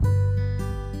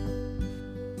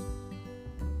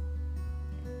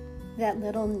that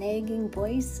little nagging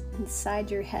voice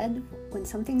inside your head when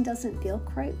something doesn't feel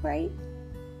quite right?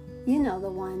 You know the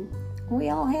one. We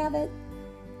all have it.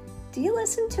 Do you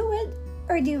listen to it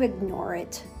or do you ignore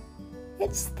it?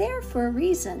 It's there for a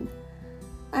reason.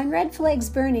 On Red Flags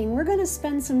Burning, we're going to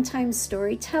spend some time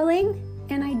storytelling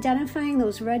and identifying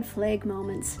those red flag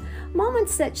moments.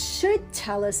 Moments that should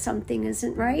tell us something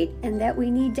isn't right and that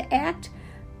we need to act,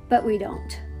 but we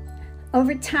don't.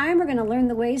 Over time, we're going to learn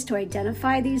the ways to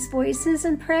identify these voices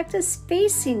and practice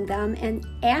facing them and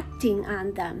acting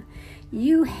on them.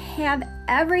 You have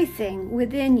everything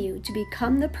within you to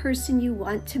become the person you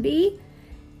want to be.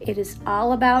 It is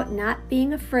all about not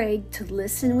being afraid to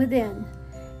listen within.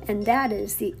 And that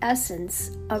is the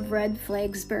essence of Red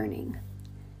Flags Burning.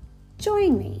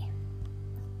 Join me.